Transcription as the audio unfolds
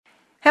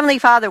Heavenly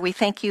Father, we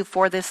thank you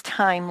for this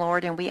time,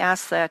 Lord, and we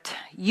ask that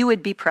you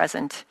would be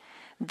present,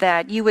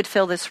 that you would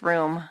fill this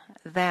room,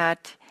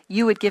 that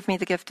you would give me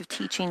the gift of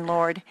teaching,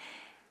 Lord,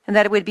 and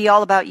that it would be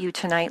all about you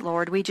tonight,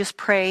 Lord. We just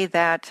pray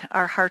that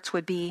our hearts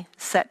would be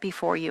set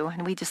before you,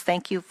 and we just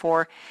thank you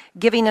for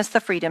giving us the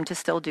freedom to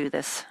still do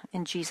this.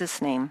 In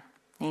Jesus' name,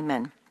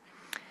 amen.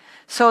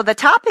 So the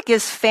topic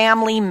is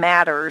family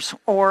matters,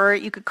 or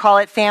you could call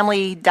it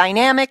family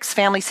dynamics,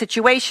 family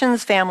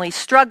situations, family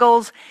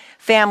struggles,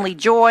 family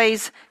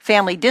joys,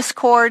 family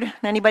discord.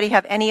 Anybody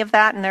have any of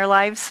that in their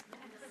lives?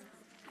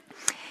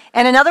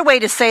 And another way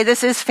to say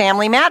this is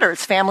family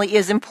matters. Family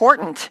is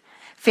important.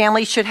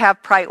 Family should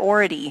have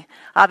priority.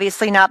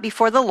 Obviously not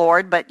before the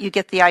Lord, but you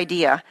get the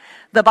idea.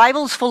 The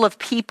Bible's full of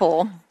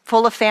people,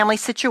 full of family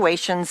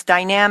situations,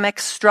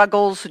 dynamics,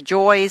 struggles,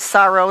 joys,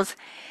 sorrows,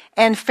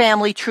 and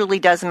family truly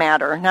does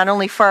matter, not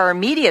only for our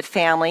immediate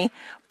family,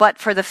 but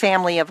for the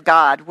family of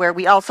God, where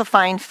we also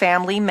find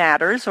family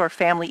matters or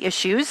family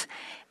issues,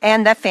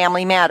 and that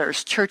family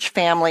matters. Church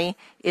family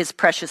is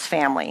precious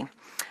family.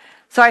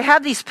 So I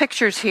have these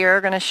pictures here.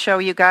 I'm going to show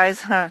you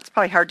guys. It's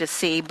probably hard to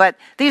see, but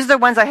these are the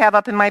ones I have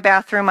up in my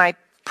bathroom. I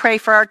pray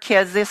for our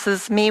kids. This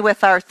is me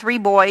with our 3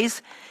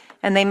 boys,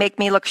 and they make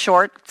me look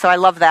short, so I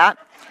love that.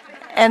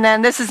 And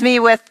then this is me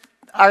with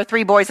our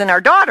 3 boys and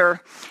our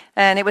daughter.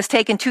 And it was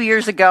taken 2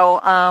 years ago.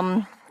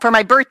 For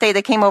my birthday,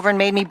 they came over and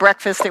made me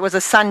breakfast. It was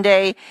a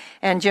Sunday,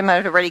 and Jim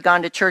had already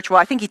gone to church. Well,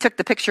 I think he took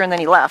the picture and then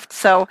he left.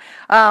 So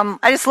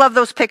I just love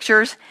those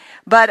pictures.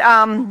 But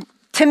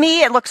to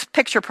me, it looks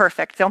picture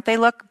perfect. Don't they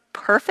look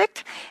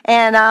perfect?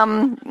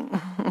 And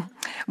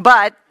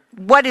but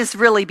what is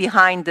really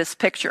behind this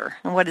picture?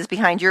 And what is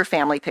behind your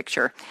family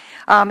picture?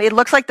 It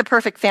looks like the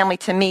perfect family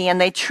to me, and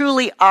they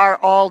truly are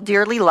all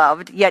dearly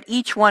loved, yet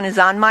each one is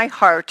on my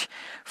heart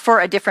for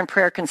a different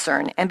prayer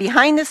concern. And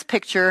behind this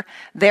picture,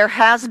 there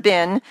has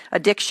been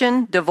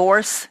addiction,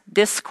 divorce,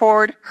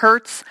 discord,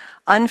 hurts,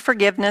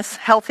 unforgiveness,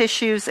 health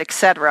issues,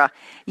 etc.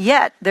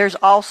 Yet there's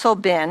also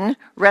been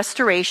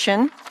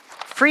restoration,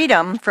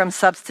 freedom from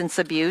substance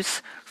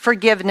abuse,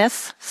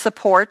 forgiveness,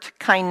 support,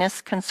 kindness,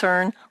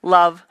 concern,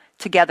 love,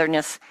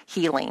 togetherness,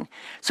 healing.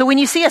 So when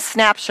you see a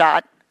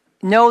snapshot,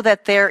 know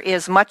that there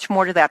is much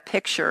more to that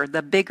picture,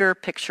 the bigger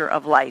picture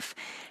of life.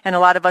 And a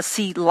lot of us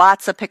see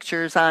lots of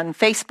pictures on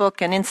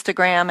Facebook and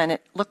Instagram, and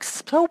it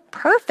looks so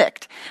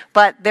perfect.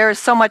 But there's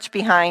so much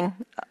behind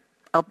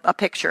a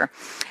picture.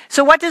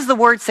 So what does the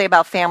Word say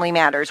about family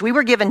matters? We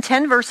were given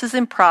 10 verses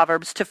in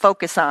Proverbs to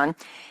focus on.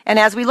 And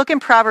as we look in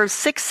Proverbs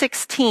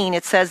 6:16,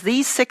 it says,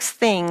 "These 6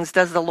 things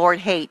does the Lord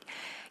hate.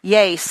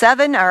 Yea,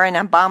 7 are an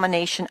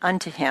abomination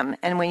unto him."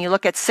 And when you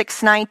look at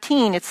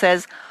 6:19, it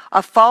says,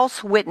 "A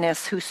false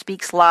witness who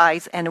speaks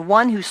lies, and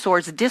one who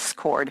sows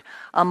discord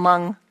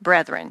among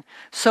brethren."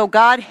 So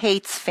God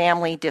hates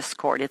family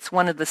discord. It's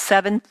one of the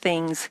 7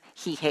 things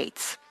he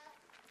hates.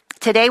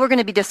 Today we're going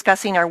to be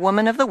discussing our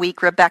Woman of the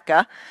Week,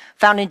 Rebecca,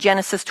 found in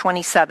Genesis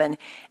 27.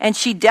 And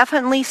she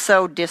definitely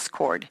sowed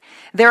discord.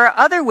 There are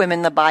other women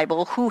in the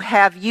Bible who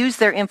have used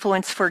their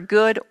influence for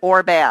good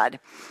or bad.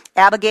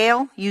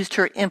 Abigail used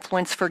her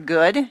influence for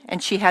good,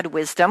 and she had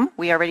wisdom.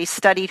 We already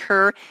studied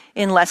her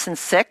in lesson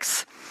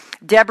 6.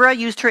 Deborah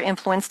used her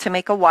influence to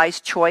make a wise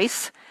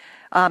choice.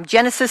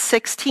 Genesis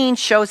 16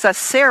 shows us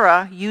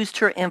Sarah used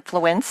her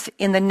influence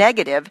in the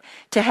negative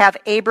to have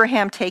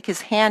Abraham take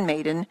his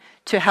handmaiden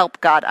to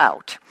help God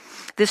out.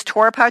 This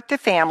tore apart the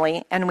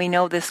family, and we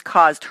know this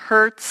caused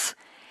hurts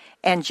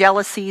and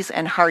jealousies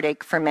and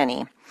heartache for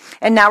many.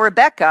 And now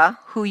Rebecca,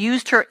 who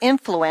used her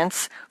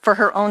influence for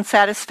her own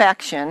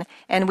satisfaction,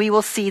 and we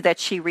will see that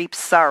she reaps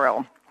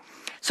sorrow.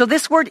 So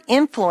this word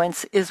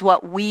influence is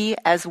what we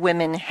as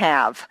women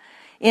have.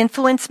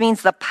 Influence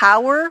means the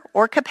power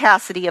or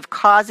capacity of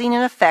causing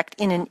an effect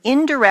in an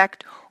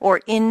indirect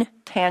or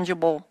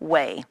intangible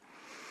way.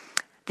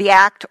 The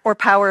act or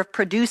power of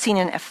producing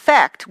an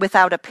effect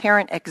without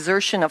apparent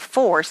exertion of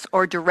force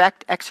or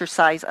direct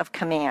exercise of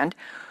command,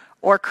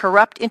 or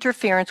corrupt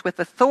interference with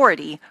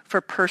authority for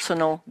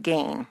personal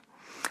gain.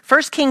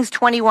 1 Kings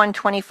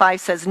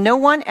 21:25 says, "No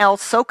one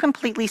else so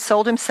completely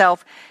sold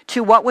himself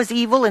to what was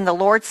evil in the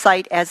Lord's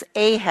sight as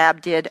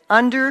Ahab did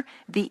under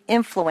the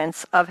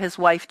influence of his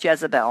wife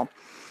Jezebel."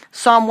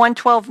 Psalm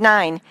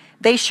 112:9,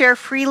 "They share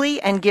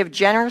freely and give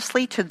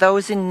generously to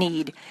those in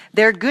need.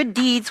 Their good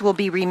deeds will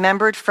be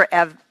remembered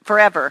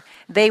forever.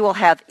 They will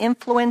have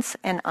influence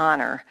and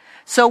honor."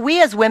 So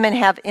we as women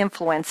have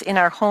influence in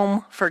our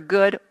home for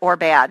good or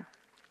bad.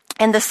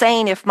 And the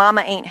saying, "If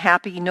mama ain't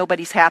happy,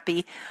 nobody's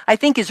happy," I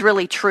think is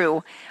really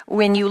true.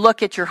 When you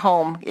look at your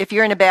home, if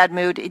you're in a bad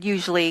mood, it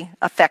usually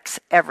affects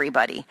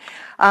everybody.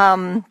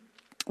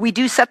 We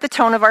do set the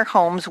tone of our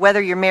homes,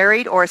 whether you're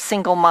married or a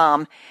single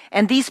mom.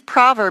 And these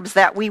proverbs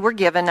that we were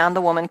given on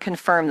the woman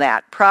confirm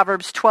that.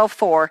 Proverbs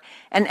 12:4,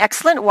 an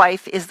excellent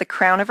wife is the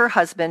crown of her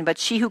husband, but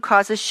she who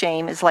causes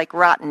shame is like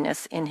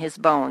rottenness in his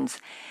bones.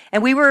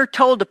 And we were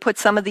told to put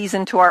some of these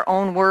into our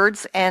own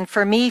words. And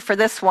for me, for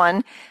this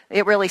one,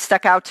 it really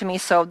stuck out to me.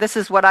 So this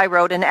is what I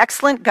wrote. An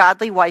excellent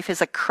godly wife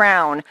is a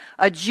crown,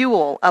 a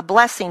jewel, a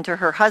blessing to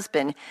her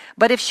husband.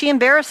 But if she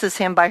embarrasses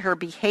him by her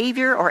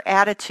behavior or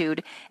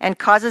attitude and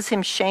causes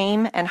him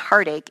shame and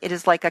heartache, it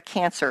is like a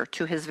cancer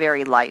to his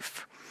very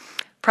life.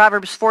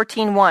 Proverbs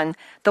 14:1,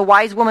 the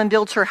wise woman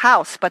builds her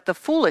house, but the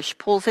foolish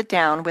pulls it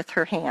down with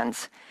her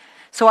hands.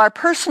 So our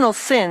personal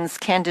sins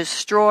can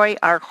destroy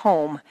our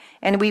home,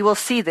 and we will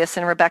see this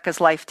in Rebecca's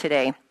life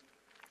today.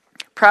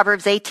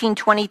 Proverbs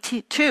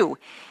 18:22,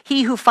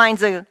 he who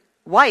finds a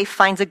wife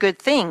finds a good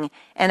thing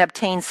and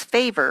obtains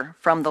favor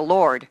from the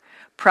Lord.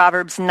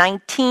 Proverbs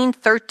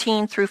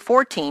 19:13 through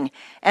 14,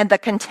 and the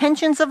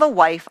contentions of a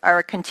wife are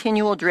a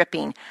continual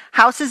dripping.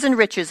 Houses and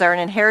riches are an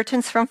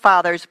inheritance from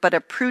fathers, but a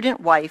prudent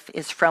wife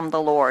is from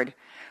the Lord.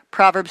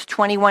 Proverbs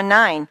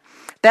 21:9,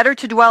 better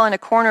to dwell in a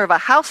corner of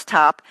a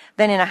housetop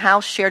than in a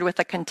house shared with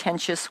a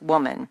contentious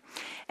woman.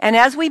 And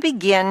as we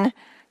begin,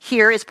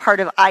 here is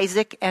part of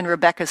Isaac and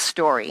Rebekah's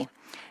story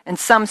and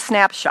some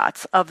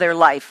snapshots of their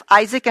life.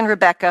 Isaac and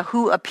Rebekah,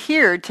 who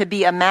appeared to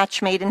be a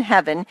match made in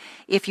heaven,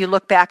 if you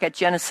look back at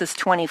Genesis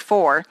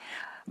 24,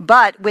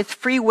 but with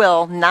free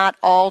will, not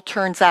all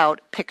turns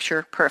out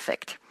picture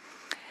perfect.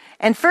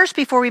 And first,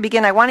 before we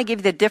begin, I want to give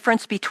you the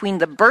difference between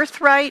the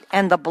birthright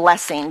and the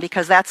blessing,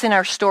 because that's in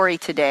our story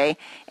today.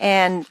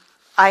 And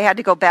I had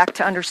to go back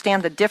to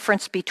understand the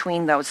difference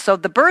between those. So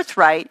the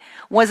birthright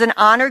was an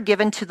honor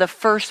given to the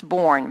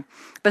firstborn,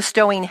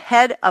 bestowing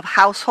head of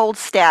household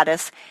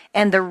status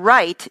and the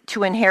right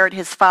to inherit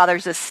his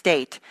father's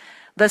estate.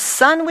 The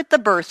son with the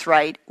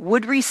birthright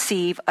would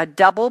receive a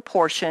double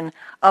portion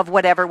of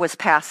whatever was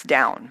passed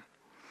down.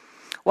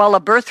 While a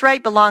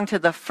birthright belonged to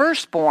the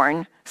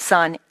firstborn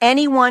son,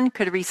 anyone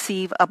could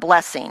receive a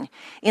blessing.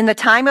 In the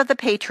time of the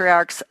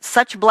patriarchs,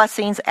 such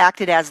blessings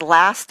acted as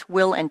last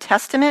will and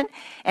testament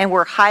and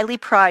were highly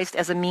prized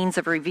as a means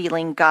of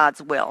revealing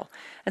God's will.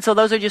 And so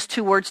those are just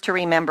two words to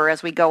remember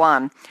as we go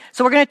on.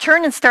 So we're going to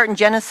turn and start in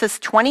Genesis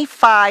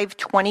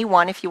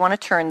 25:21, if you want to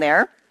turn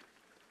there.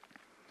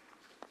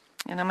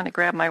 And I'm going to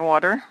grab my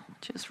water,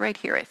 which is right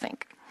here, I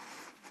think.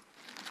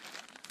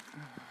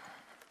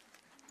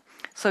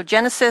 So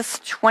Genesis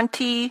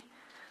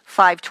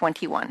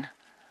 25:21.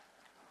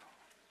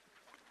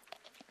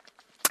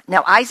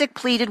 Now Isaac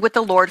pleaded with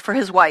the Lord for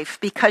his wife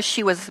because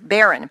she was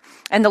barren,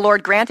 and the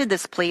Lord granted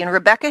this plea, and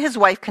Rebekah his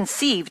wife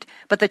conceived,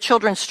 but the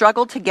children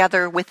struggled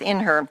together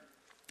within her.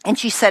 And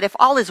she said, if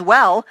all is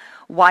well,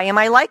 why am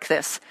I like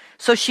this?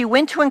 So she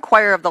went to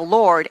inquire of the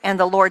Lord, and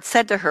the Lord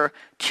said to her,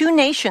 2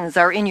 nations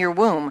are in your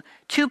womb,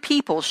 2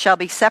 peoples shall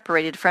be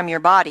separated from your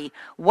body.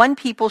 1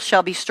 people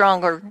shall be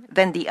stronger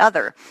than the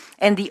other,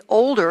 and the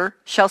older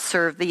shall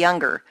serve the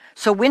younger.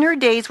 So when her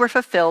days were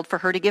fulfilled for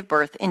her to give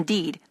birth,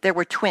 indeed, there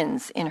were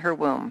twins in her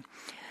womb.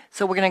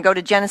 So we're going to go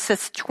to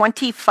Genesis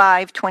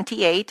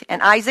 25:28,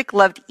 and Isaac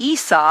loved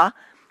Esau.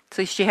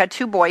 So she had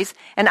 2 boys,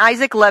 and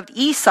Isaac loved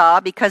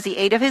Esau because he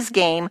ate of his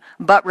game,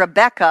 but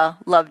Rebekah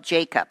loved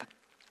Jacob.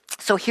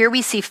 So here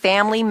we see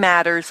family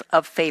matters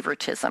of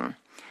favoritism.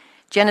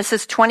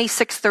 Genesis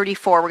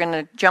 26:34, we're going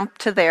to jump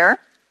to there.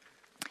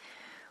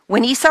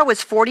 When Esau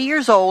was 40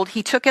 years old,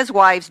 he took as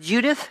wives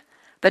Judith,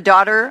 the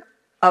daughter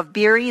of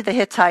Beeri the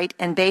Hittite,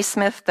 and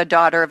Basemath, the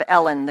daughter of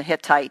Elon the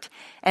Hittite.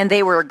 And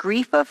they were a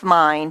grief of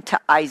mind to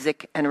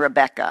Isaac and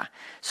Rebekah.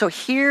 So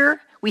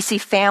here we see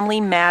family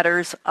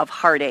matters of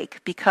heartache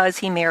because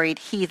he married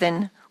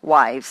heathen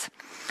wives.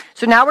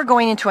 So now we're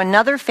going into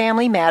another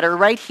family matter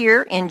right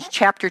here in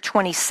chapter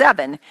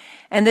 27.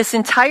 And this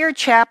entire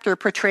chapter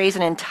portrays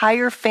an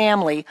entire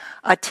family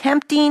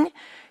attempting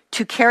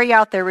to carry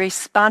out their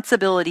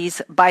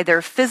responsibilities by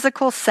their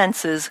physical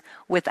senses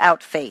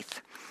without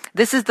faith.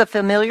 This is the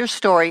familiar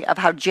story of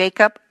how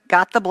Jacob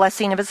got the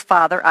blessing of his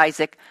father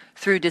Isaac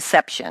through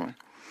deception.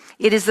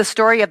 It is the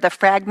story of the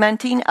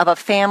fragmenting of a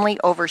family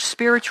over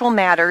spiritual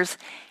matters,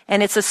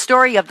 and it's a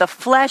story of the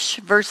flesh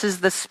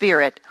versus the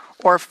spirit,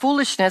 or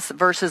foolishness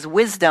versus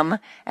wisdom,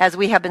 as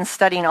we have been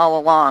studying all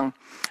along.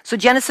 So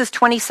Genesis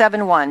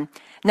 27:1.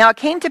 Now it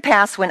came to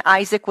pass when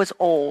Isaac was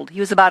old. He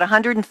was about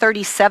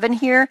 137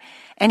 here,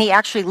 and he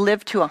actually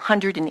lived to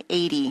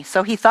 180.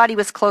 So he thought he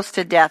was close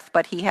to death,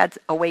 but he had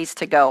a ways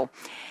to go.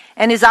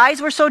 And his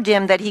eyes were so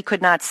dim that he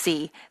could not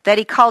see, that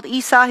he called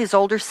Esau his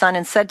older son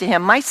and said to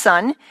him, my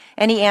son.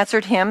 And he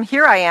answered him,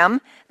 here I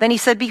am. Then he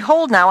said,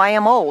 behold, now I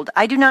am old.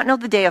 I do not know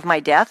the day of my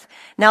death.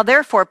 Now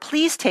therefore,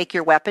 please take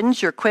your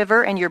weapons, your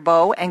quiver and your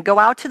bow, and go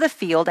out to the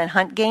field and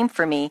hunt game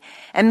for me,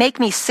 and make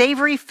me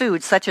savory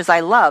food such as I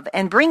love,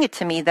 and bring it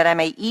to me that I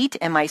may eat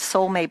and my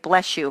soul may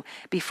bless you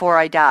before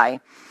I die.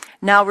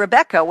 Now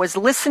Rebekah was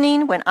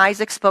listening when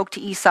Isaac spoke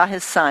to Esau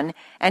his son,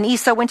 and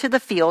Esau went to the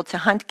field to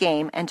hunt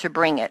game and to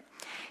bring it.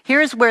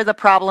 Here's where the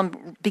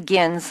problem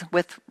begins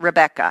with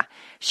Rebekah.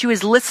 She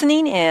was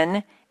listening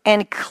in,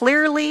 and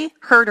clearly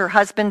heard her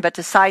husband, but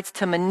decides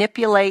to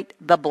manipulate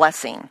the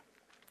blessing,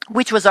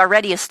 which was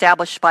already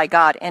established by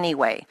God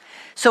anyway.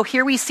 So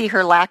here we see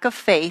her lack of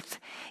faith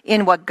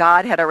in what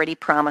God had already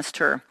promised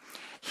her.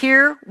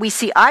 Here we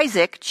see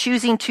Isaac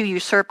choosing to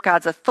usurp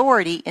God's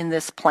authority in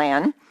this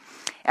plan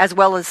as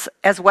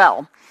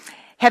well.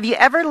 Have you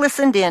ever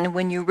listened in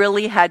when you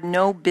really had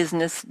no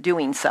business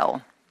doing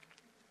so?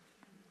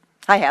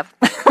 I have.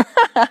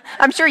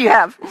 I'm sure you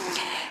have.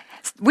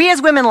 We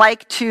as women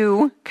like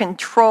to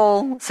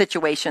control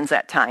situations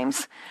at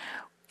times,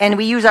 and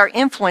we use our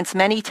influence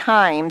many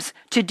times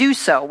to do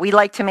so. We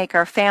like to make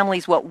our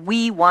families what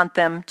we want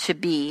them to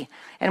be,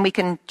 and we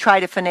can try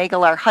to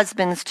finagle our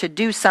husbands to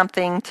do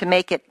something to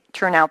make it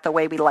turn out the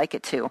way we like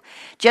it to.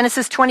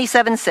 Genesis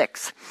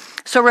 27:6.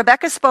 So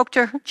Rebekah spoke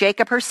to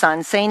Jacob her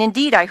son, saying,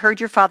 "Indeed, I heard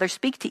your father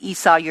speak to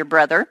Esau your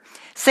brother,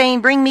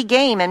 saying, 'Bring me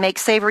game and make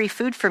savory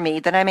food for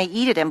me, that I may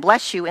eat it and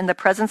bless you in the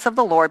presence of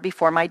the Lord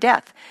before my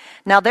death.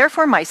 Now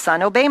therefore, my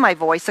son, obey my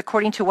voice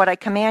according to what I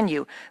command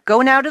you.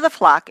 Go now to the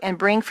flock and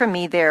bring from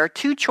me there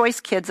 2 choice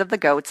kids of the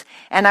goats,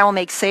 and I will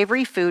make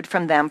savory food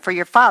from them for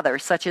your father,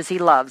 such as he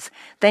loves.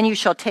 Then you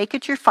shall take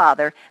it to your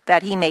father,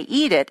 that he may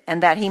eat it,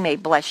 and that he may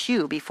bless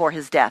you before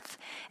his death.'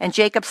 And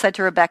Jacob said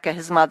to Rebekah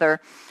his mother,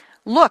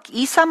 'Look,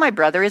 Esau my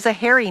brother is a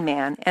hairy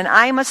man, and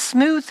I am a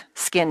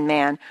smooth-skinned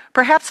man.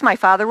 Perhaps my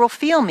father will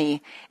feel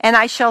me, and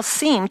I shall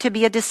seem to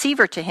be a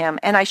deceiver to him,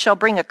 and I shall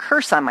bring a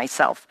curse on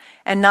myself,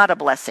 and not a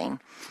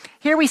blessing.'"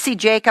 Here we see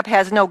Jacob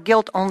has no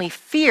guilt, only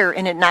fear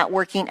in it not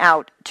working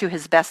out to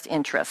his best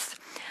interests.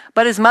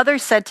 But his mother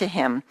said to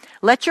him,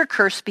 "Let your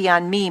curse be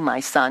on me, my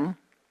son."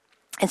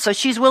 And so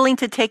she's willing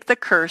to take the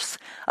curse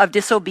of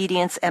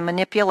disobedience and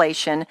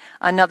manipulation,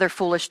 another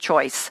foolish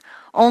choice.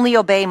 "Only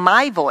obey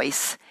my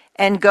voice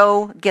and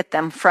go get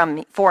them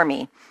for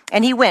me."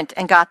 And he went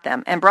and got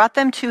them and brought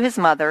them to his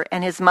mother,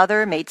 and his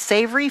mother made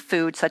savory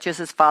food such as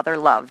his father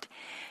loved.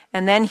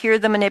 And then here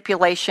the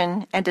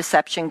manipulation and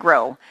deception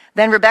grow.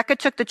 Then Rebekah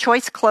took the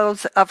choice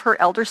clothes of her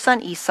elder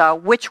son Esau,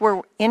 which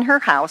were in her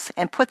house,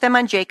 and put them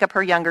on Jacob,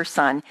 her younger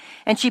son.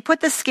 And she put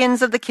the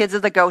skins of the kids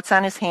of the goats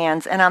on his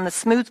hands and on the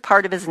smooth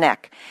part of his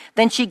neck.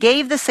 Then she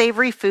gave the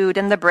savory food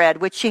and the bread,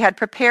 which she had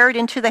prepared,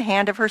 into the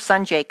hand of her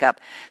son Jacob.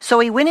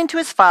 So he went into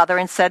his father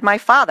and said, "My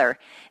father."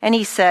 And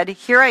he said,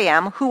 "Here I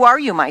am. Who are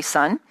you, my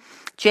son?"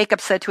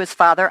 Jacob said to his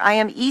father, "I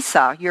am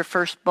Esau, your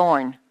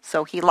firstborn."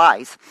 So he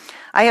lies.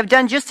 "I have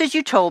done just as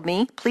you told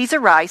me. Please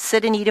arise,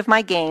 sit and eat of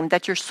my game,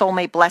 that your soul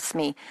may bless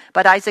me."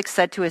 But Isaac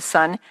said to his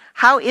son,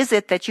 "How is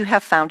it that you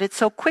have found it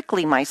so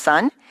quickly, my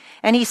son?"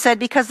 And he said,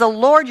 "Because the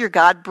Lord your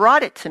God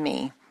brought it to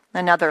me."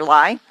 Another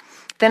lie.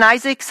 Then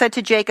Isaac said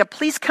to Jacob,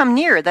 "Please come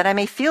near, that I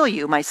may feel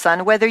you, my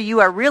son, whether you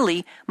are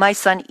really my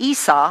son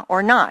Esau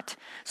or not."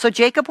 So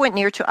Jacob went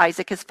near to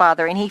Isaac his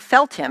father, and he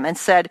felt him, and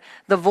said,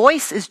 "The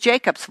voice is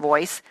Jacob's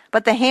voice,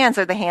 but the hands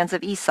are the hands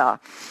of Esau."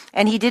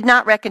 And he did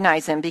not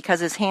recognize him, because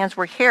his hands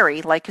were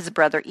hairy like his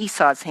brother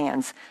Esau's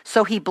hands.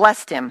 So he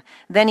blessed him.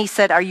 Then he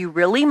said, "Are you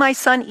really my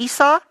son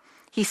Esau?"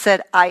 He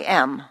said, "I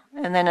am."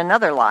 And then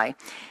another lie.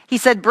 He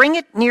said, "Bring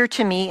it near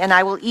to me, and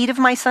I will eat of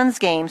my son's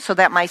game, so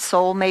that my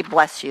soul may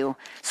bless you."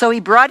 So he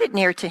brought it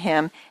near to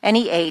him, and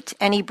he ate,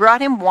 and he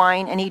brought him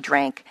wine, and he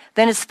drank.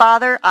 Then his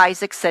father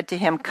Isaac said to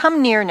him,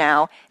 "Come near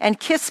now, and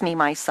kiss me,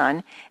 my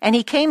son." And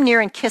he came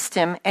near and kissed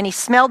him, and he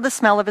smelled the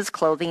smell of his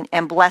clothing,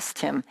 and blessed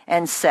him,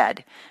 and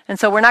said. And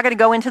so we're not going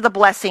to go into the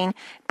blessing,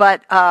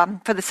 but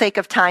for the sake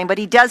of time, but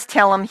he does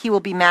tell him he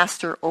will be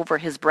master over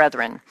his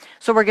brethren.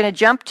 So we're going to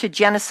jump to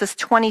Genesis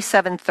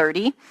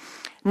 27:30.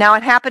 Now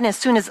it happened as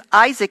soon as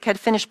Isaac had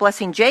finished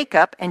blessing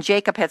Jacob, and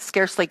Jacob had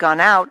scarcely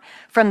gone out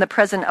from the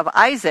presence of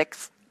Isaac,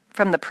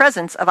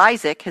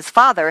 his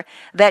father,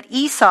 that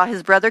Esau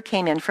his brother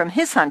came in from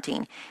his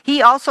hunting.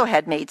 He also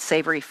had made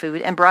savory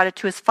food and brought it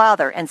to his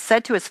father, and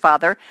said to his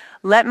father,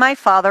 "Let my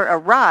father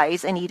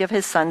arise and eat of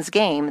his son's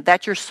game,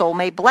 that your soul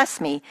may bless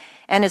me."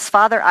 And his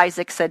father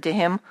Isaac said to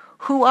him,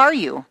 "Who are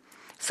you?"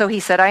 So he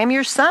said, "I am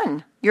your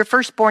son, your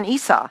firstborn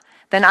Esau."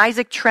 Then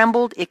Isaac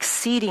trembled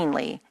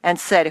exceedingly and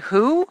said,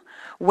 "Who?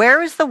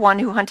 Where is the one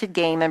who hunted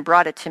game and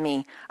brought it to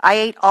me? I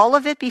ate all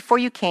of it before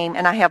you came,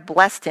 and I have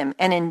blessed him,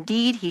 and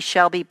indeed he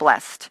shall be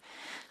blessed."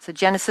 So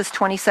Genesis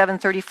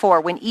 27:34,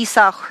 when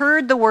Esau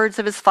heard the words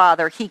of his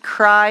father, he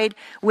cried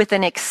with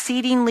an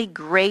exceedingly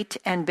great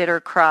and bitter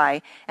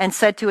cry, and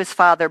said to his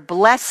father,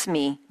 "Bless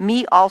me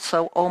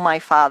also, O my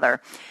father."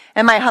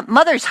 And my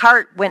mother's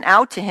heart went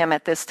out to him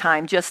at this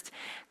time, just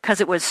because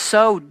it was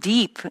so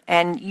deep,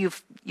 and you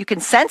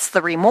can sense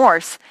the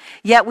remorse.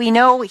 Yet we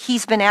know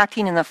he's been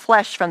acting in the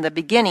flesh from the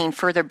beginning,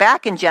 further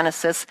back in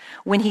Genesis,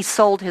 when he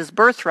sold his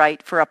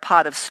birthright for a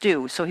pot of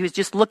stew. So he was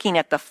just looking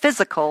at the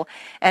physical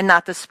and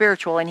not the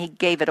spiritual, and he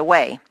gave it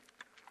away.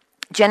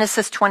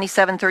 Genesis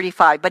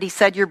 27:35, but he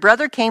said, "Your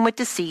brother came with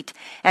deceit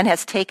and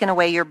has taken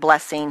away your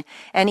blessing."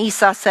 And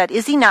Esau said,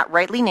 "Is he not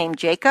rightly named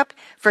Jacob?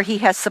 For he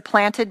has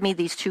supplanted me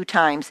these 2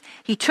 times.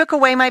 He took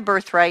away my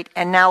birthright,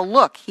 and now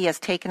look, he has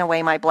taken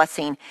away my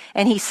blessing."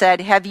 And he said,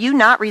 "Have you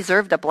not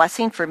reserved a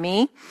blessing for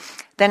me,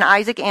 Then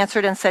Isaac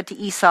answered and said to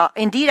Esau,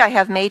 "Indeed, I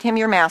have made him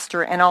your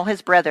master and all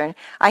his brethren.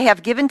 I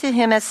have given to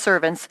him as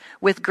servants.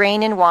 With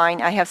grain and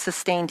wine I have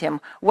sustained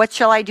him. What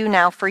shall I do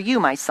now for you,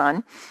 my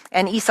son?"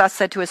 And Esau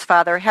said to his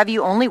father, "Have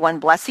you only one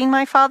blessing,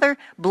 my father?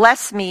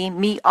 Bless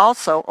me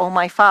also, O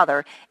my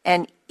father."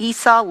 And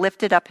Esau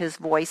lifted up his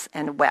voice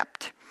and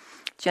wept.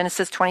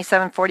 Genesis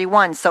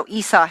 27:41. So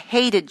Esau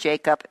hated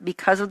Jacob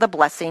because of the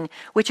blessing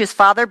which his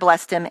father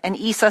blessed him. And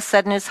Esau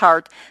said in his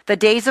heart, "The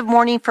days of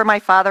mourning for my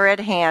father are at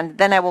hand.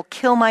 Then I will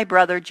kill my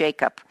brother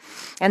Jacob."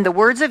 And the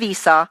words of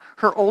Esau,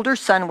 her older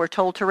son, were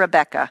told to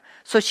Rebekah.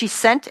 So she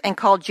sent and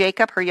called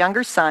Jacob, her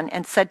younger son,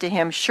 and said to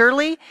him,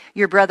 "Surely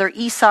your brother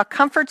Esau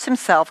comforts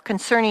himself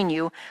concerning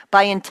you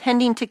by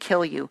intending to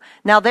kill you.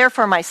 Now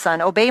therefore, my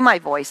son, obey my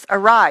voice.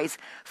 Arise,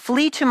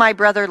 flee to my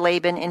brother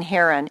Laban in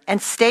Haran,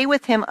 and stay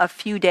with him a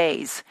few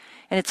days."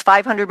 And it's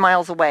 500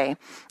 miles away,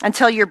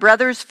 "until your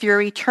brother's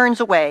fury turns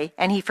away,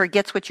 and he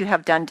forgets what you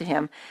have done to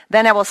him.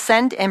 Then I will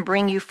send and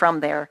bring you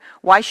from there.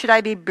 Why should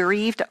I be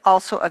bereaved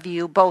also of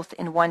you both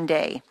in one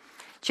day?"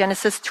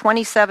 Genesis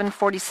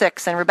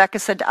 27:46. And Rebekah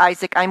said to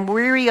Isaac, "I'm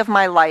weary of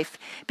my life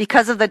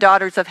because of the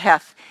daughters of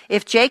Heth.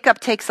 If Jacob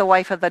takes a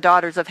wife of the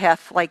daughters of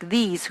Heth like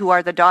these, who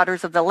are the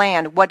daughters of the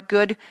land, what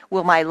good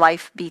will my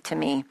life be to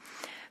me?"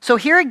 So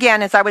here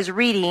again, as I was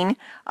reading,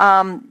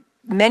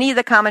 many of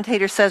the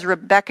commentators says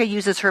Rebekah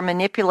uses her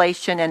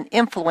manipulation and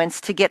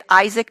influence to get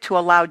Isaac to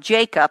allow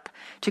Jacob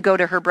to go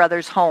to her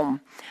brother's home.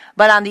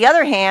 But on the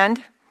other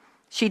hand,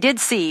 she did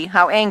see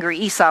how angry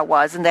Esau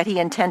was and that he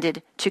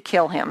intended to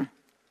kill him.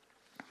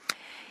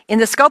 In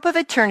the scope of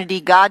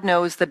eternity, God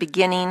knows the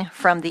beginning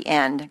from the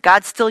end.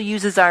 God still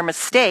uses our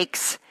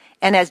mistakes,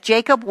 and as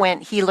Jacob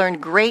went, he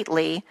learned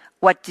greatly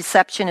what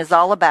deception is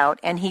all about,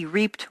 and he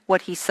reaped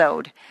what he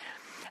sowed.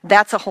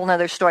 That's a whole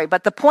other story.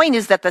 But the point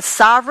is that the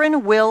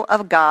sovereign will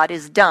of God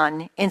is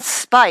done in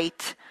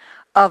spite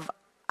of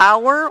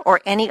our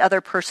or any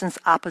other person's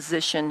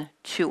opposition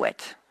to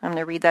it. I'm going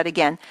to read that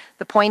again.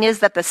 The point is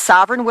that the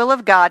sovereign will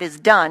of God is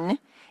done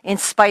in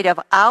spite of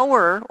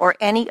our or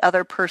any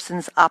other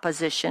person's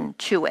opposition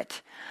to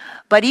it.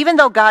 But even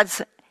though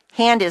God's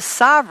hand is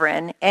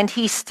sovereign and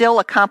he still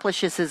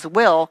accomplishes his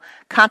will,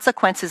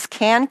 consequences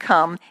can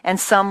come, and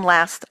some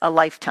last a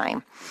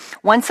lifetime.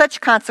 One such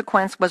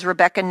consequence was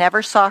Rebekah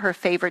never saw her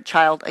favorite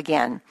child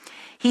again.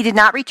 He did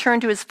not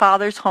return to his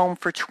father's home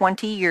for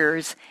 20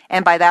 years,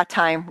 and by that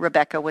time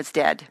Rebekah was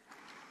dead.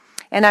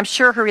 And I'm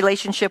sure her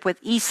relationship with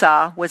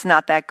Esau was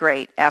not that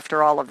great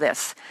after all of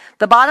this.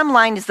 The bottom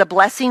line is the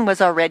blessing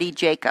was already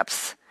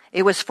Jacob's.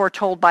 It was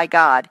foretold by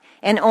God,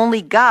 and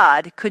only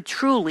God could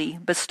truly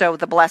bestow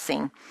the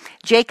blessing.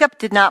 Jacob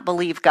did not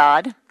believe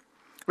God.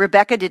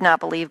 Rebekah did not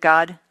believe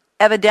God.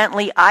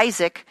 Evidently,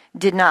 Isaac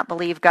did not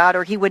believe God,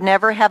 or he would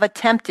never have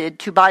attempted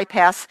to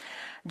bypass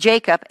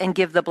Jacob and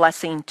give the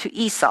blessing to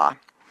Esau.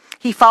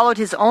 He followed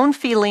his own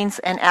feelings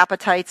and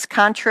appetites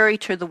contrary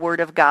to the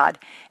word of God.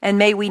 And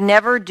may we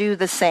never do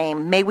the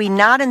same. May we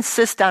not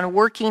insist on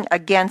working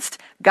against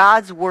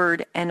God's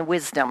word and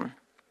wisdom.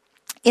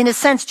 In a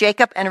sense,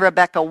 Jacob and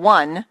Rebekah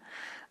won,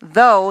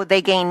 though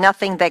they gained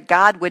nothing that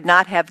God would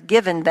not have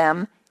given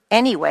them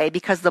anyway,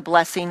 because the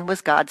blessing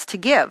was God's to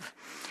give.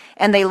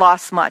 And they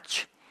lost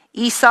much.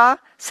 Esau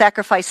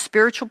sacrificed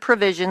spiritual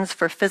provisions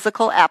for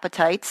physical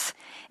appetites,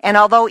 and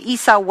although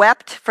Esau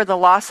wept for the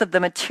loss of the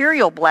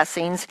material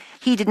blessings,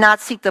 he did not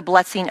seek the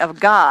blessing of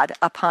God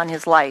upon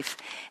his life.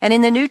 And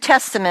in the New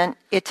Testament,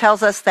 it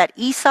tells us that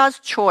Esau's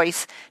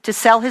choice to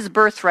sell his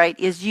birthright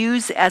is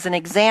used as an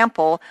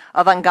example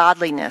of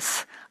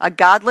ungodliness, a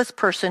godless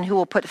person who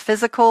will put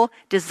physical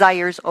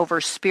desires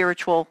over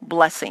spiritual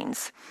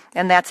blessings.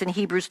 And that's in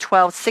Hebrews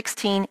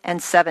 12:16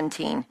 and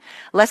 17.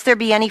 "Lest there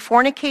be any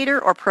fornicator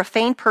or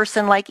profane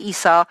person like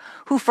Esau,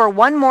 who for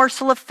one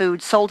morsel of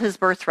food sold his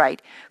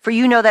birthright. For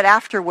you know that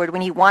afterward,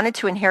 when he wanted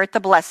to inherit the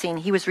blessing,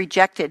 he was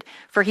rejected,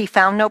 for he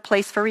found no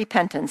place for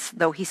repentance,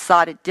 though he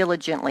sought it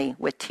diligently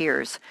with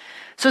tears."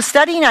 So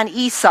studying on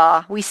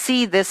Esau, we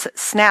see this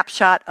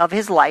snapshot of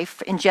his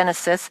life in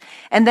Genesis.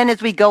 And then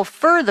as we go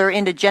further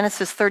into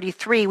Genesis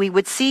 33, we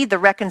would see the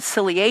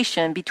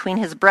reconciliation between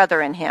his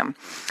brother and him.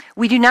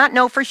 We do not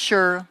know for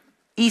sure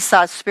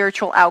Esau's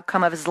spiritual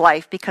outcome of his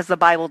life because the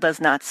Bible does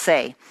not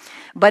say.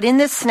 But in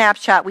this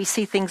snapshot, we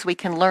see things we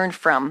can learn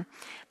from: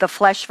 the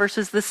flesh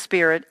versus the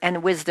spirit,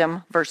 and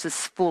wisdom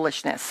versus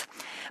foolishness.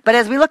 But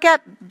as we look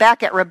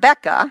back at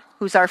Rebekah,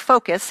 who's our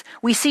focus,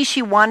 we see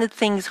she wanted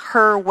things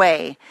her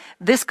way.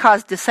 This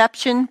caused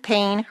deception,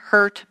 pain,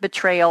 hurt,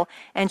 betrayal,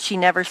 and she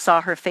never saw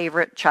her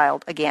favorite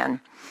child again.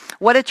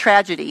 What a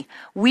tragedy.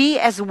 We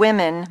as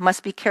women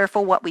must be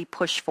careful what we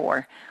push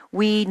for.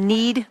 We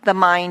need the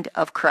mind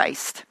of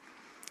Christ.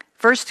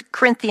 1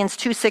 Corinthians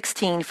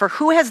 2:16, "For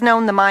who has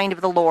known the mind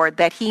of the Lord,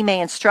 that he may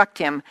instruct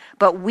him?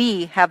 But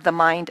we have the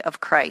mind of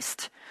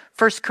Christ."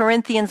 1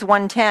 Corinthians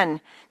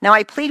 1:10, now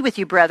I plead with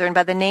you, brethren,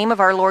 by the name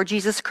of our Lord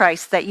Jesus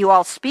Christ, that you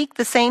all speak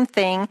the same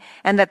thing,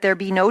 and that there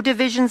be no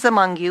divisions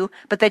among you,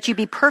 but that you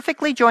be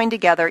perfectly joined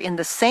together in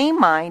the same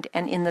mind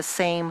and in the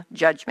same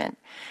judgment.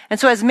 And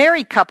so as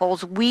married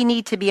couples, we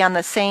need to be on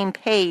the same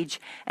page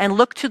and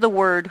look to the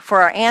Word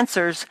for our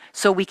answers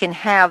so we can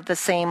have the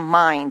same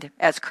mind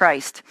as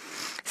Christ.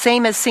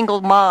 Same as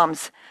single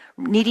moms,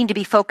 needing to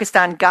be focused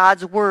on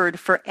God's Word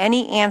for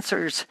any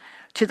answers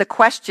to the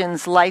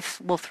questions life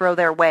will throw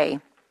their way.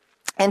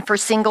 And for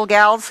single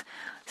gals,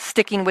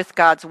 sticking with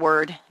God's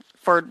Word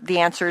for the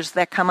answers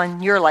that come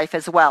in your life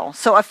as well.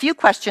 So a few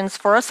questions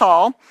for us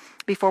all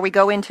before we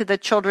go into the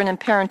children and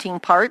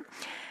parenting part.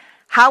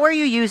 How are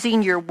you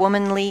using your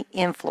womanly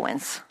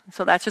influence?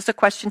 So that's just a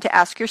question to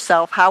ask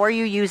yourself. How are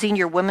you using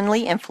your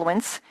womanly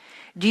influence?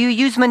 Do you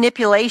use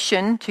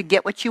manipulation to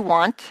get what you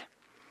want?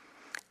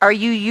 Are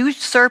you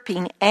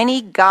usurping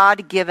any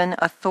God-given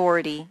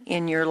authority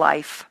in your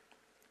life?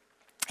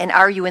 And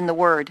are you in the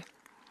Word?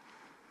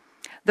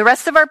 The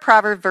rest of our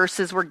proverb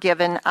verses were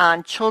given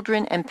on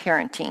children and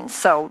parenting.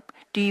 So,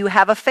 do you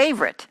have a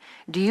favorite?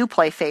 Do you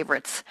play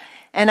favorites?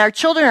 And our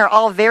children are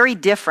all very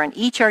different.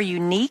 Each are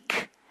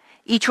unique,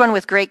 each one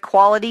with great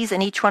qualities,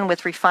 and each one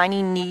with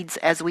refining needs,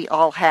 as we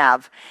all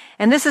have.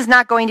 And this is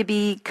not going to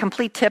be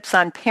complete tips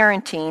on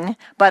parenting,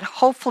 but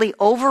hopefully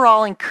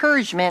overall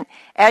encouragement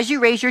as you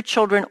raise your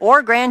children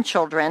or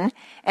grandchildren,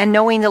 and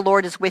knowing the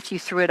Lord is with you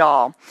through it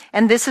all.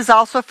 And this is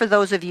also for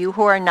those of you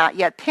who are not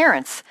yet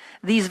parents.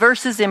 These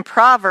verses in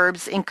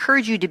Proverbs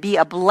encourage you to be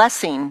a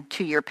blessing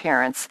to your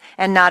parents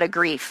and not a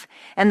grief.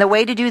 And the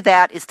way to do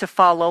that is to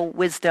follow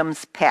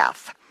wisdom's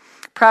path.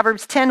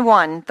 Proverbs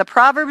 10:1, the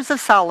Proverbs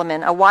of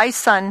Solomon, a wise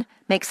son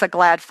makes a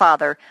glad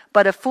father,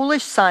 but a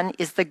foolish son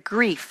is the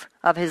grief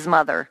of his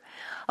mother.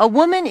 A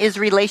woman is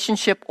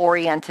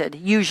relationship-oriented,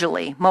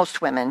 usually, most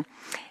women,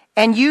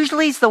 and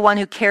usually is the one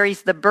who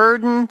carries the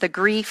burden, the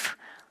grief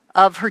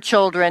of her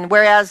children,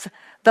 whereas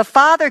the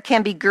father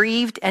can be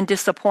grieved and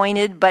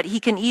disappointed, but he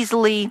can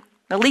easily,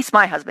 at least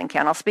my husband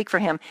can, I'll speak for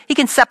him, he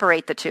can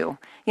separate the two.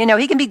 You know,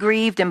 he can be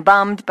grieved and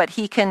bummed, but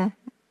he can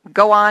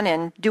go on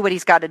and do what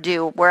he's got to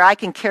do, where I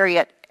can carry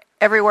it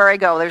everywhere I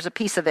go. There's a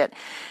piece of it.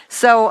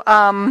 So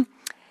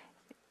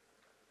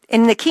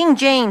in the King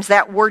James,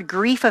 that word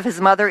grief of his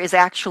mother is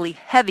actually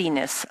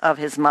heaviness of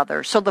his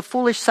mother. So the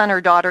foolish son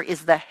or daughter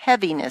is the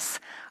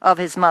heaviness of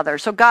his mother.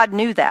 So God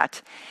knew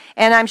that.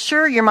 And I'm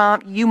sure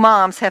you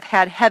moms have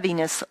had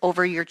heaviness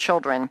over your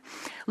children.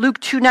 Luke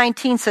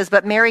 2:19 says,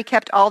 but Mary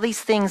kept all these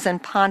things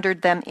and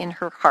pondered them in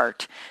her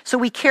heart. So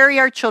we carry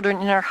our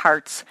children in our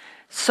hearts,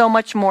 so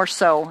much more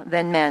so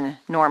than men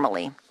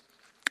normally.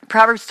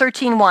 Proverbs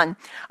 13:1,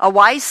 a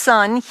wise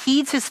son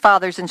heeds his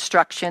father's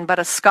instruction, but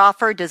a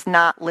scoffer does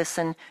not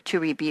listen to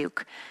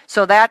rebuke.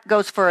 So that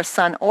goes for a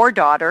son or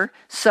daughter,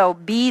 so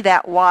be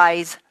that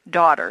wise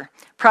daughter.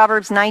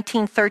 Proverbs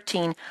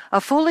 19:13, a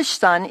foolish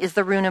son is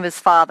the ruin of his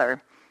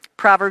father.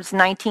 Proverbs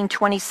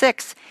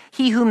 19:26,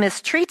 he who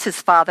mistreats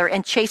his father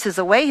and chases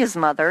away his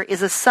mother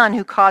is a son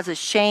who causes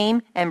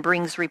shame and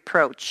brings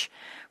reproach.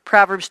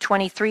 Proverbs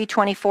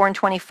 23:24 and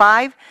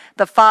 25,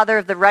 the father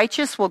of the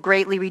righteous will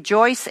greatly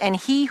rejoice, and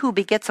he who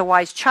begets a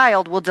wise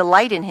child will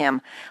delight in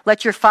him.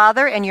 Let your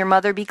father and your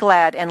mother be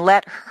glad, and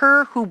let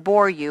her who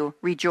bore you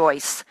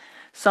rejoice.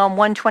 Psalm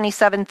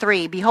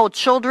 127:3, behold,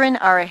 children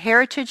are a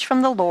heritage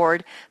from the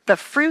Lord. The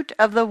fruit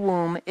of the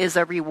womb is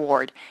a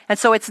reward. And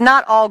so it's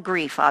not all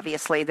grief,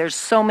 obviously. There's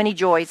so many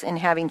joys in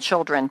having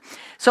children.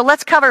 So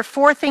let's cover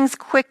 4 things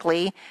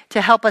quickly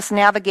to help us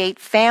navigate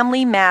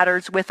family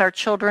matters with our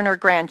children or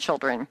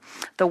grandchildren.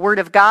 The Word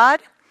of God,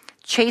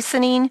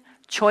 chastening,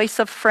 choice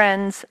of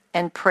friends,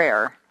 and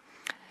prayer.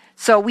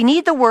 So we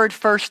need the Word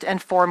first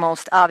and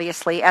foremost,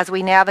 obviously, as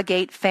we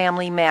navigate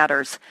family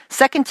matters.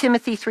 2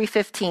 Timothy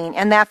 3:15,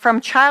 and that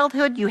from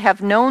childhood you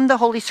have known the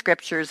Holy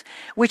Scriptures,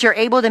 which are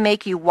able to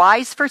make you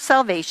wise for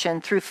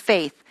salvation through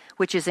faith,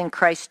 which is in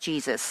Christ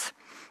Jesus.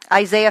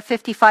 Isaiah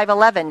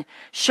 55:11,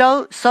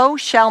 so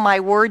shall my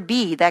word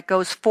be that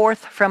goes forth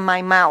from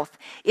my mouth.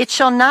 It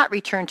shall not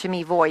return to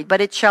me void, but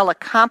it shall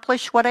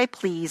accomplish what I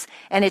please,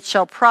 and it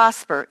shall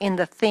prosper in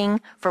the thing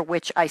for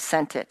which I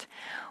sent it.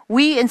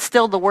 We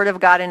instilled the Word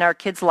of God in our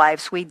kids'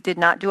 lives. We did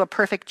not do a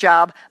perfect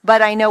job,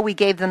 but I know we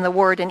gave them the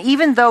Word. And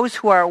even those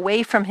who are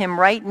away from Him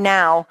right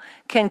now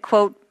can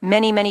quote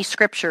many, many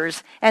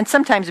scriptures and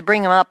sometimes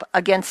bring them up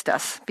against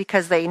us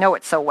because they know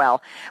it so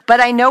well.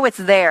 But I know it's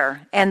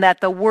there and that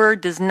the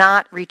Word does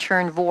not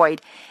return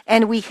void.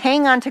 And we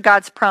hang on to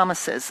God's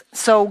promises.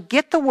 So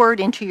get the Word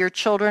into your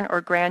children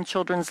or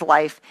grandchildren's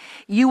life.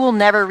 You will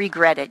never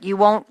regret it. You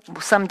won't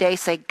someday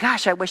say,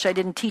 gosh, I wish I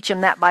didn't teach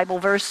him that Bible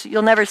verse.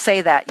 You'll never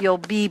say that. You'll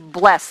be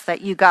blessed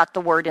that you got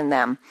the Word in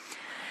them.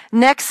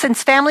 Next,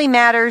 since family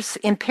matters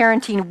in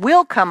parenting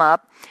will come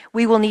up,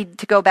 we will need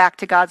to go back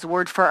to God's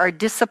Word for our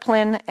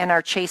discipline and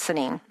our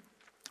chastening.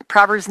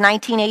 Proverbs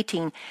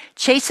 19:18,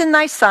 chasten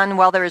thy son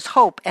while there is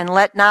hope, and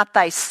let not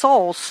thy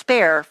soul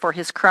spare for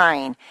his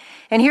crying.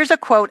 And here's a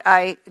quote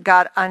I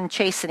got on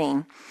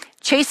chastening.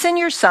 Chasten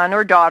your son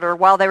or daughter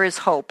while there is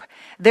hope.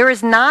 There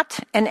is not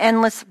an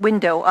endless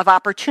window of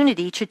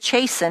opportunity to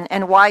chasten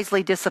and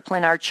wisely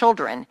discipline our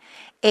children.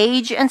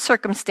 Age and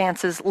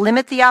circumstances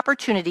limit the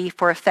opportunity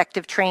for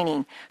effective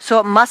training, so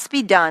it must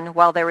be done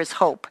while there is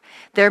hope.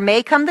 There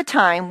may come the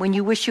time when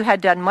you wish you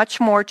had done much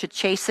more to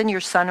chasten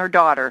your son or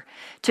daughter.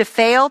 To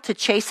fail to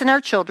chasten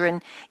our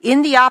children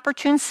in the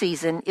opportune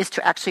season is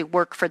to actually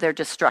work for their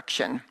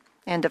destruction.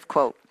 End of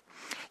quote.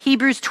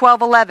 Hebrews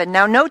 12:11.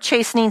 Now no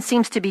chastening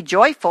seems to be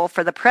joyful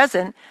for the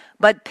present,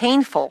 but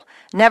painful.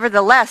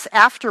 Nevertheless,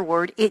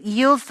 afterward, it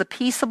yields the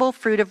peaceable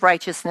fruit of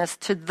righteousness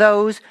to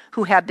those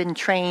who have been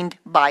trained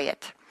by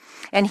it.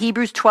 And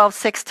Hebrews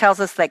 12:6 tells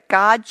us that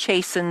God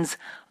chastens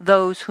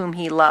those whom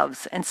he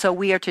loves. And so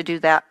we are to do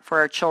that for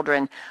our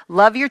children.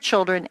 Love your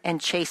children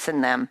and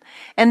chasten them.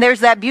 And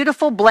there's that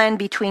beautiful blend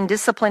between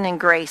discipline and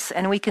grace.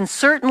 And we can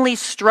certainly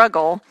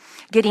struggle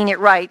getting it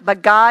right,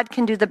 but God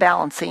can do the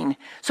balancing.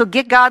 So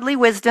get godly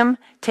wisdom,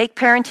 take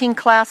parenting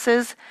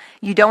classes.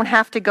 You don't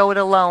have to go it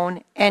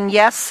alone. And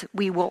yes,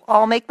 we will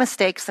all make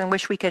mistakes and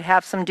wish we could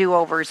have some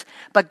do-overs,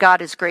 but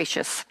God is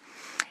gracious.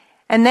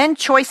 And then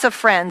choice of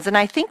friends, and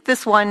I think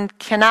this one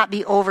cannot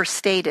be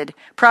overstated.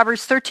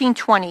 Proverbs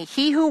 13:20,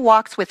 he who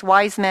walks with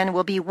wise men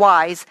will be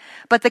wise,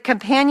 but the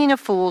companion of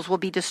fools will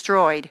be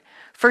destroyed.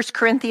 1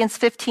 Corinthians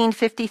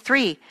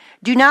 15:53,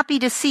 do not be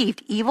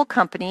deceived, evil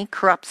company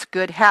corrupts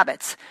good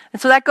habits.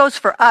 And so that goes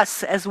for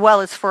us as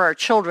well as for our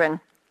children.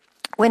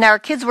 When our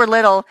kids were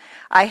little,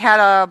 I had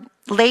a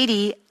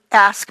lady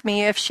asked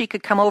me if she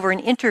could come over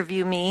and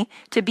interview me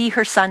to be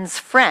her son's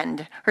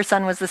friend. Her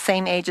son was the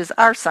same age as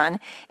our son,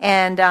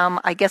 and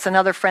I guess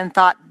another friend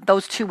thought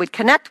those two would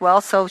connect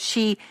well, so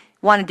she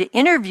wanted to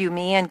interview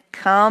me and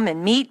come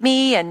and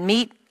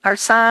meet our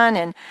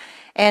son,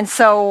 and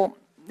so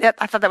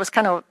I thought that was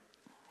kind of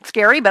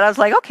scary, but I was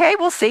like, okay,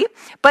 we'll see.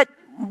 But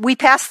we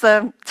passed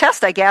the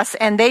test, I guess,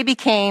 and they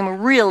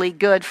became really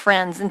good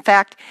friends. In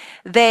fact,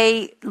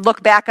 they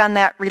look back on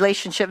that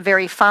relationship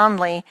very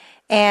fondly,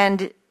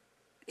 and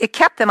it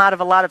kept them out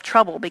of a lot of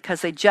trouble because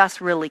they just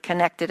really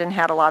connected and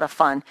had a lot of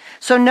fun.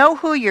 So know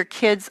who your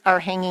kids are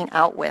hanging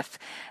out with.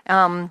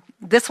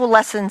 This will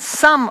lessen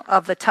some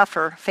of the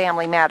tougher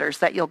family matters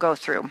that you'll go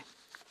through.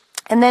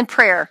 And then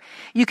prayer.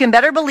 You can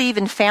better believe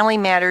in family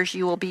matters,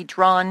 you will be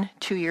drawn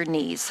to your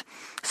knees.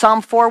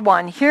 Psalm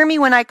 4:1, hear me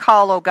when I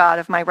call, O God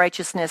of my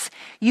righteousness.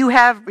 You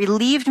have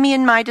relieved me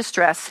in my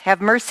distress. Have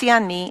mercy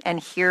on me and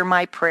hear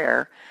my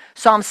prayer.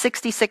 Psalm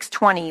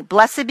 66:20,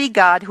 blessed be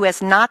God who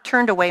has not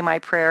turned away my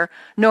prayer,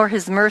 nor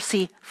his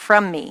mercy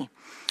from me.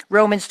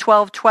 Romans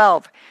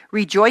 12:12,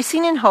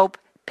 rejoicing in hope,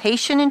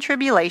 patient in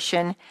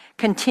tribulation,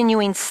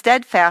 continuing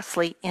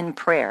steadfastly in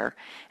prayer.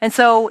 And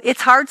so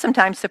it's hard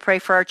sometimes to pray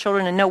for our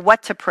children and know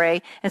what to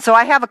pray. And so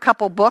I have a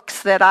couple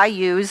books that I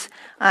use.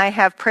 I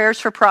have Prayers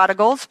for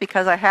Prodigals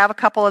because I have a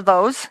couple of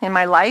those in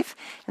my life.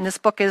 And this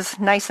book is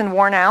nice and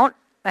worn out.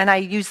 And I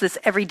use this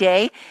every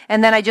day.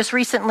 And then I just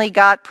recently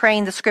got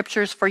Praying the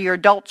Scriptures for Your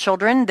Adult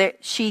Children.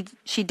 She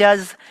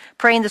does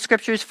Praying the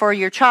Scriptures for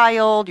Your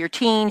Child, your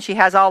teen. She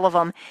has all of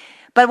them.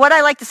 But what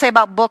I like to say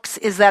about books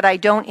is that I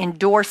don't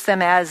endorse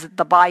them as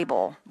the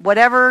Bible.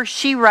 Whatever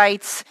she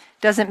writes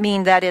doesn't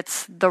mean that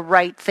it's the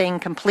right thing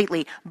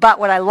completely. But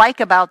what I like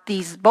about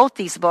both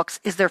these books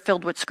is they're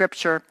filled with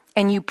Scripture.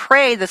 And you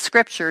pray the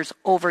Scriptures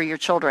over your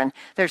children.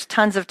 There's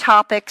tons of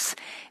topics.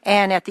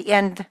 And at the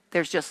end,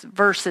 there's just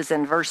verses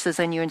and verses.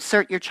 And you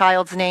insert your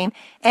child's name.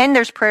 And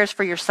there's prayers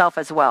for yourself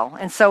as well.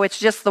 And so it's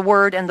just the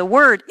Word. And the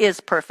Word is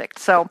perfect.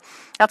 So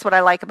that's what I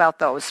like about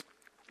those.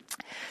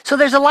 So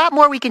there's a lot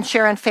more we can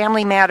share on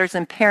family matters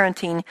and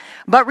parenting,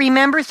 but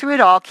remember through it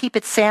all, keep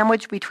it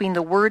sandwiched between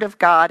the Word of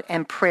God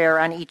and prayer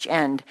on each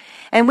end.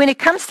 And when it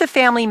comes to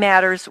family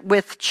matters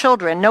with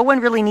children, no one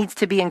really needs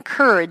to be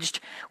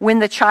encouraged when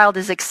the child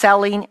is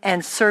excelling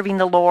and serving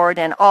the Lord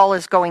and all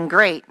is going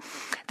great.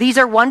 These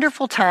are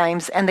wonderful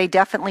times, and they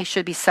definitely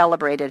should be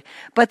celebrated.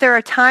 But there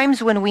are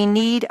times when we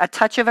need a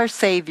touch of our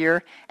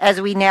Savior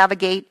as we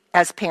navigate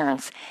as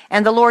parents.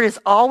 And the Lord is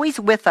always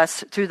with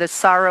us through the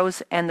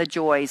sorrows and the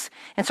joys.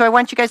 And so I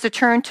want you guys to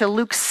turn to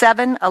Luke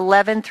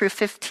 7:11 through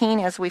 15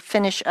 as we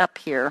finish up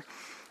here.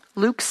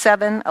 Luke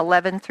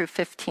 7:11 through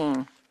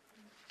 15.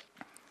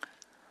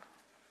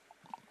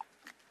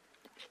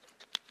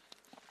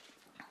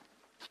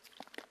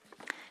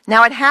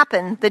 Now it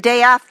happened the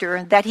day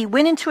after that he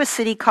went into a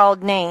city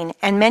called Nain,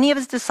 and many of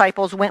his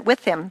disciples went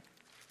with him,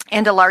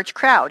 and a large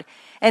crowd.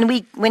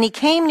 And when he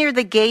came near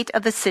the gate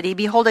of the city,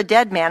 behold, a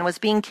dead man was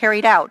being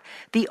carried out,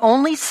 the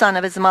only son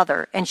of his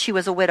mother, and she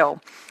was a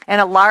widow. And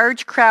a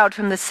large crowd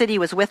from the city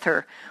was with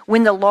her.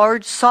 When the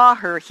Lord saw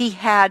her, he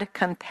had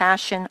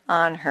compassion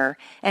on her,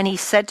 and he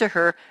said to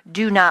her,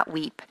 do not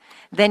weep.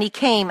 Then he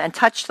came and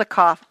touched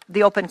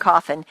the open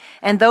coffin,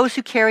 and those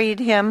who carried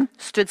him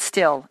stood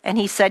still. And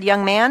he said,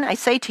 young man, I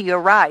say to you,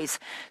 arise.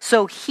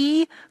 So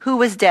he who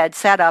was dead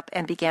sat up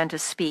and began to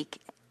speak,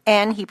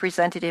 and he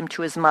presented him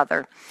to his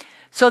mother.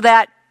 So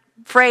that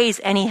phrase,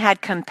 and he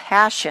had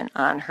compassion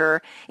on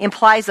her,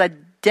 implies a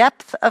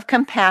depth of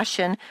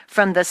compassion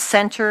from the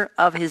center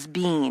of his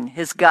being,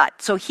 his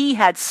gut. So he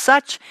had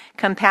such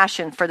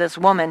compassion for this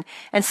woman.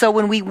 And so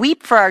when we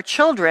weep for our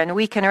children,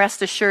 we can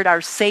rest assured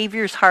our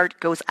Savior's heart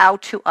goes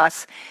out to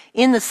us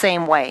in the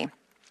same way.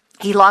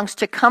 He longs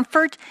to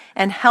comfort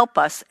and help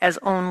us as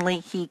only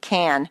he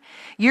can.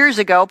 Years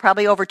ago,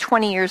 probably over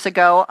 20 years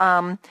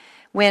ago,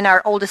 when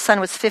our oldest son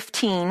was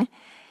 15,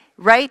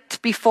 right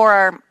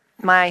before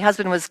my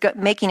husband was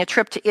making a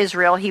trip to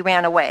Israel, he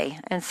ran away.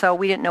 And so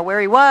we didn't know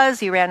where he was.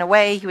 He ran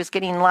away. He was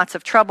getting in lots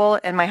of trouble,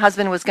 and my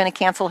husband was going to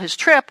cancel his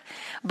trip.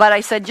 But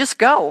I said, just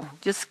go.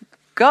 Just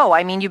go.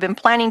 I mean, you've been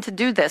planning to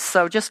do this,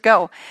 so just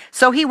go.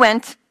 So he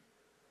went,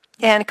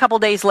 and a couple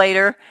days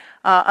later,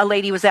 a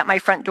lady was at my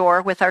front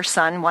door with our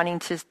son wanting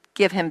to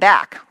give him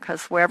back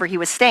because wherever he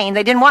was staying,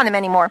 they didn't want him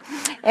anymore.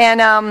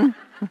 And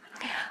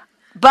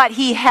but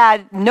he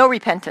had no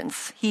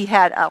repentance. He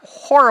had a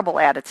horrible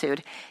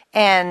attitude.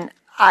 And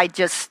I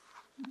just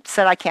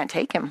said, I can't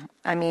take him.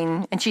 I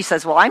mean, and she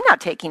says, well, I'm not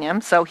taking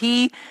him. So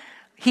he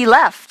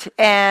left,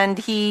 and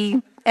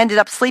he ended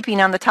up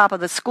sleeping on the top of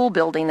the school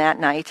building that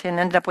night and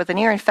ended up with an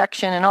ear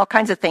infection and all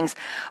kinds of things.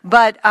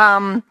 But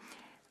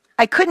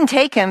I couldn't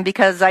take him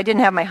because I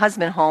didn't have my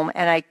husband home,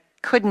 and I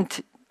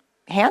couldn't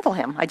handle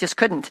him. I just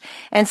couldn't.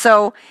 And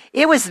so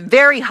it was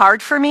very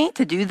hard for me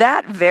to do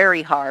that,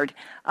 very hard.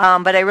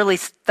 But I really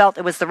felt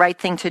it was the right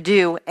thing to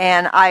do.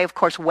 And I, of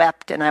course,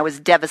 wept, and I was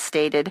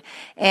devastated.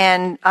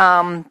 And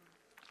then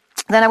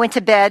I went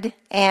to bed,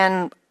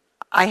 and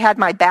I had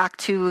my back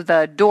to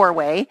the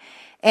doorway.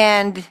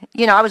 And,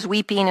 you know, I was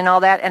weeping and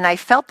all that, and I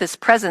felt this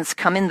presence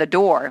come in the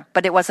door.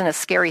 But it wasn't a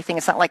scary thing.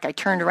 It's not like I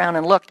turned around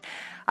and looked.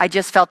 I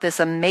just felt this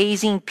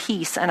amazing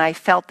peace, and I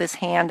felt this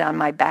hand on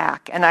my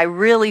back. And I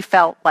really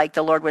felt like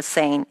the Lord was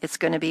saying, it's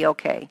going to be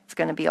okay. It's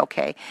going to be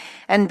okay.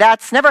 And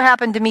that's never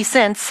happened to me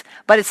since,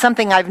 but it's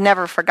something I've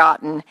never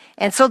forgotten.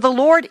 And so the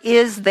Lord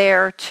is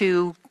there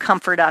to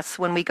comfort us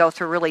when we go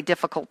through really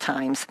difficult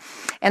times.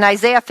 And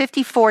Isaiah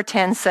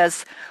 54:10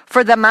 says,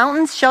 for the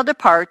mountains shall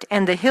depart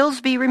and the hills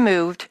be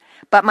removed,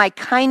 but my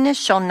kindness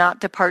shall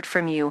not depart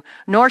from you,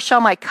 nor shall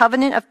my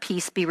covenant of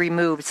peace be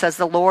removed, says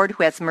the Lord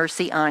who has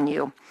mercy on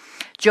you.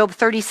 Job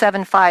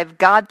 37:5,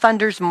 God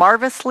thunders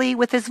marvelously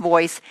with his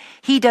voice.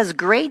 He does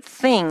great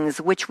things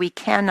which we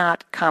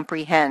cannot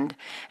comprehend.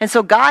 And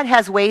so God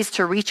has ways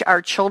to reach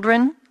our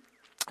children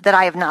that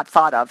I have not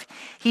thought of.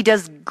 He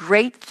does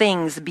great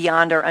things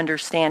beyond our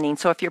understanding.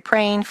 So if you're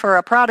praying for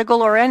a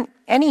prodigal or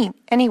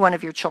any one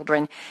of your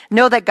children,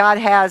 know that God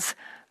has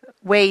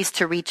ways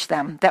to reach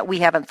them that we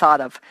haven't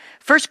thought of.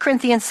 1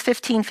 Corinthians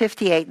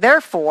 15:58,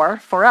 therefore,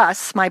 for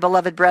us, my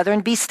beloved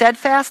brethren, be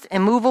steadfast,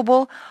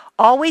 immovable,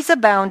 always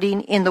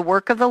abounding in the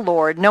work of the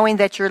Lord, knowing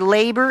that your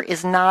labor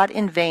is not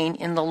in vain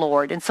in the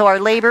Lord. And so our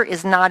labor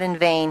is not in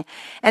vain.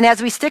 And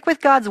as we stick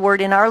with God's word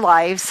in our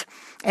lives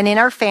and in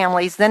our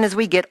families, then as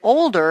we get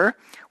older,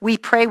 we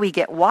pray we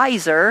get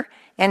wiser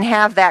and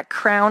have that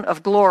crown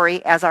of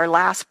glory, as our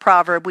last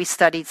proverb we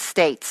studied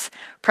states.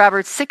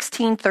 Proverbs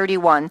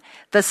 16:31,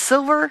 the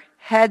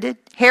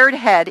silver-haired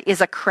head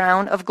is a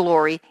crown of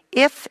glory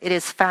if it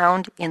is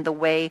found in the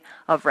way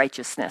of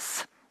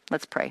righteousness.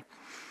 Let's pray.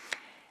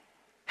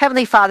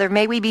 Heavenly Father,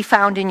 may we be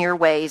found in your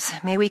ways.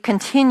 May we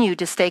continue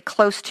to stay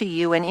close to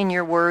you and in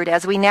your word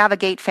as we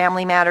navigate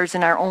family matters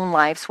in our own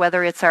lives,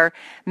 whether it's our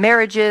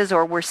marriages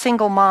or we're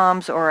single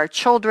moms or our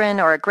children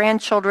or our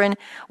grandchildren,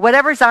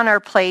 whatever's on our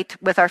plate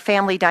with our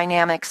family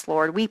dynamics,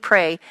 Lord, we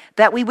pray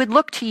that we would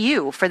look to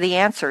you for the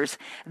answers,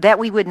 that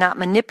we would not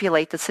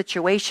manipulate the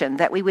situation,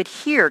 that we would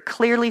hear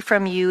clearly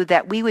from you,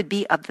 that we would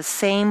be of the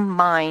same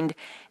mind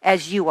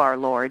as you are,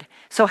 Lord.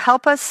 So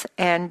help us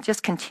and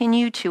just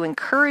continue to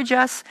encourage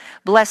us.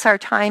 Bless our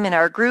time in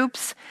our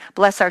groups.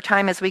 Bless our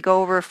time as we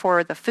go over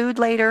for the food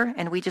later.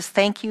 And we just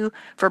thank you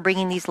for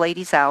bringing these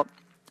ladies out.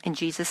 In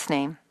Jesus'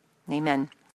 name, amen.